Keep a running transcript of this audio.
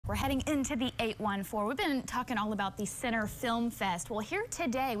We're heading into the 814. We've been talking all about the Center Film Fest. Well, here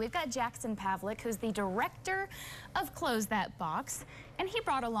today we've got Jackson Pavlik, who's the director of Close That Box, and he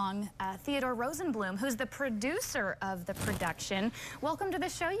brought along Theodore Rosenblum, who's the producer of the production. Welcome to the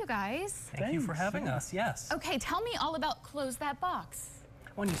show, you guys. Thank you for having us, yes. Okay, tell me all about Close That Box.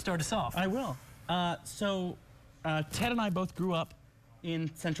 Why don't you start us off? I will. Ted and I both grew up in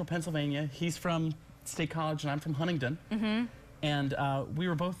central Pennsylvania. He's from State College and I'm from Huntington. Mm-hmm. And we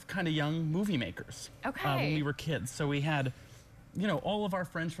were both kind of young movie makers when we were kids. So we had, you know, all of our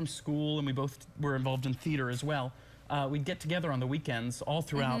friends from school, and we both were involved in theater as well. We'd get together on the weekends all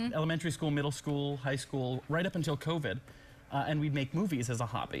throughout elementary school, middle school, high school, right up until COVID. And we'd make movies as a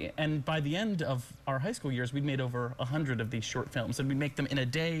hobby. And by the end of our high school years, we'd made over 100 of these short films. And we'd make them in a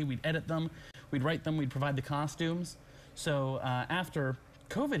day, we'd edit them, we'd write them, we'd provide the costumes. So after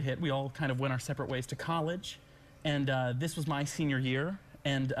COVID hit, we all kind of went our separate ways to college. And this was my senior year,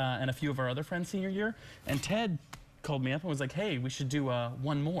 and a few of our other friends' senior year. And Ted called me up and was like, hey, we should do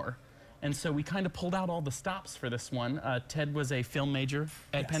one more. And so we kind of pulled out all the stops for this one. Ted was a film major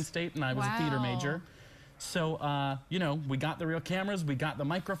at Penn State, and I was a theater major. So, you know, we got the real cameras, we got the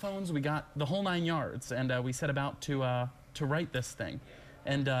microphones, we got the whole 9 yards, and we set about to write this thing.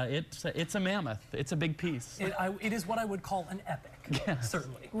 And it's a mammoth. It's a big piece. It is what I would call an epic,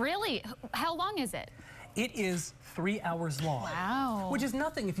 certainly. Really? How long is it? It is 3 hours long. Wow. Which is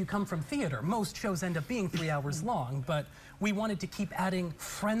nothing if you come from theater. Most shows end up being 3 hours long, but we wanted to keep adding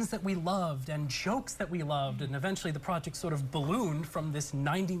friends that we loved and jokes that we loved, and eventually the project sort of ballooned from this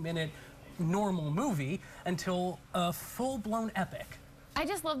 90-minute normal movie until a full-blown epic. I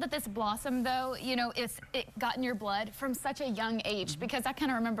just love that this blossomed, though, you know, it got in your blood from such a young age, because I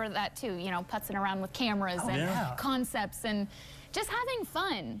kind of remember that too, you know, putzing around with cameras and concepts and just having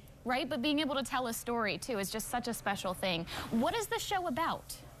fun, right? But being able to tell a story too is just such a special thing. What is the show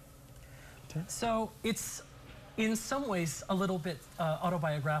about? So it's in some ways a little bit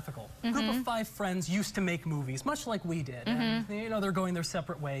autobiographical. A group of 5 friends used to make movies, much like we did. And, you know, they're going their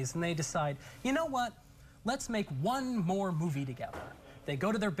separate ways, and they decide, you know what, let's make one more movie together. They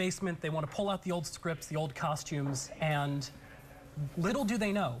go to their basement, they want to pull out the old scripts, the old costumes, and little do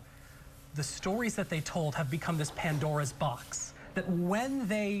they know, the stories that they told have become this Pandora's box. That when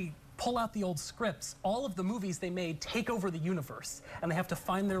they pull out the old scripts, all of the movies they made take over the universe, and they have to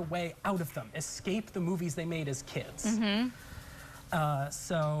find their way out of them, escape the movies they made as kids.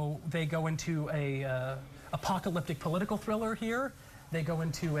 So they go into a apocalyptic political thriller here. They go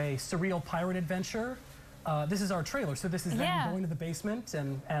into a surreal pirate adventure. This is our trailer, so this is them going to the basement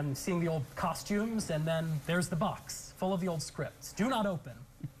and seeing the old costumes, and then there's the box full of the old scripts. Do not open.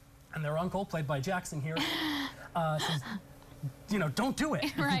 And their uncle, played by Jackson here, says, you know, don't do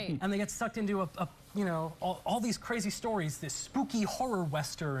it. Right. And they get sucked into you know, all these crazy stories, this spooky horror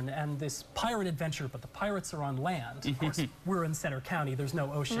western and this pirate adventure, but the pirates are on land. Of course, we're in Center County. There's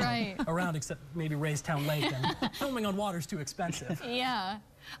no ocean around except maybe Raystown Lake, and filming on water's too expensive. Yeah.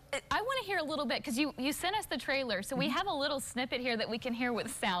 I want to hear a little bit, because you sent us the trailer, so we have a little snippet here that we can hear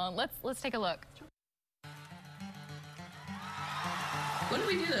with sound. Let's take a look. When did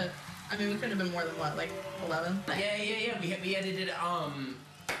we do that? I mean, we could have been more than what, like 11? Yeah. We edited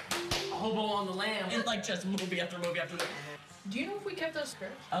Hobo on the Lam, and like just movie after movie after movie. Do you know if we kept those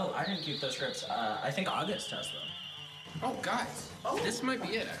scripts? Oh, I didn't keep those scripts. I think August has them. Oh, guys. This might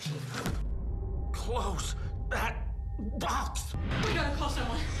be it, actually. Close that box. We gotta call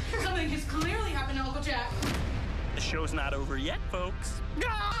someone. Something has clearly happened to Uncle Jack. The show's not over yet, folks.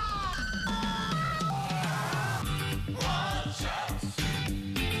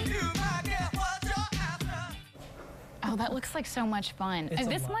 Oh, that looks like so much fun. It's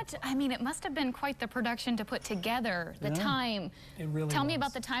this much, I mean, it must have been quite the production to put together, the time. It really Tell me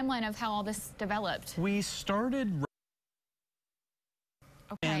about the timeline of how all this developed. We started,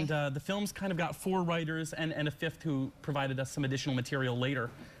 and the film's kind of got 4 writers and a 5th who provided us some additional material later.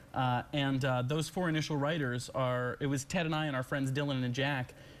 Those 4 initial writers it was Ted and I and our friends Dylan and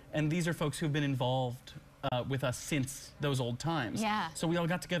Jack, and these are folks who've been involved with us since those old times. Yeah. So we all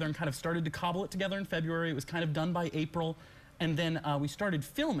got together and kind of started to cobble it together in February. It was kind of done by April. And then we started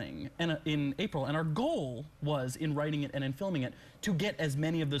filming in April, and our goal was, in writing it and in filming it, to get as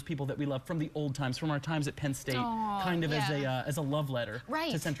many of those people that we love from the old times, from our times at Penn State, kind of as a love letter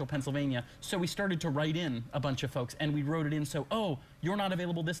to central Pennsylvania. So we started to write in a bunch of folks, and we wrote it in so, oh, you're not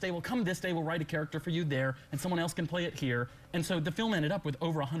available this day, well, come this day, we'll write a character for you there, and someone else can play it here. And so the film ended up with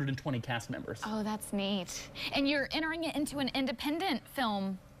over 120 cast members. Oh, that's neat. And you're entering it into an independent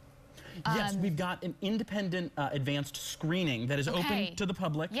film. Yes, we've got an independent advanced screening that is open to the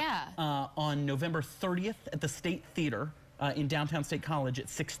public on November 30th at the State Theater. in downtown State College at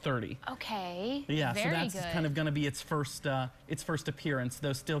 6:30. Okay. Yeah, Very so that's good. kind of going to be its first appearance,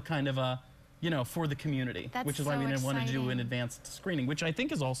 though still kind of you know, for the community, That's which is why we didn't want to do an advanced screening, which I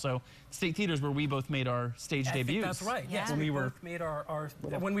think is also State Theaters where we both made our stage debuts. That's right. Yeah. Yes, when we both made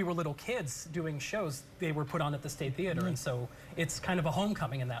when we were little kids doing shows, they were put on at the State Theater, and so it's kind of a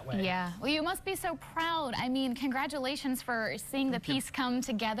homecoming in that way. Yeah. Well, you must be so proud. I mean, congratulations for seeing the piece come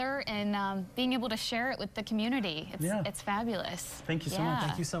together and being able to share it with the community. It's fabulous. Thank you so much.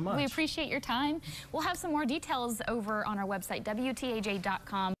 Thank you so much. We appreciate your time. We'll have some more details over on our website,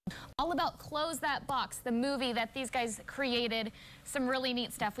 WTAJ.com. All about Close That Box, the movie that these guys created. Some really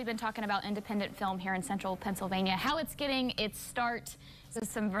neat stuff. We've been talking about independent film here in central Pennsylvania, how it's getting its start. So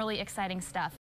some really exciting stuff.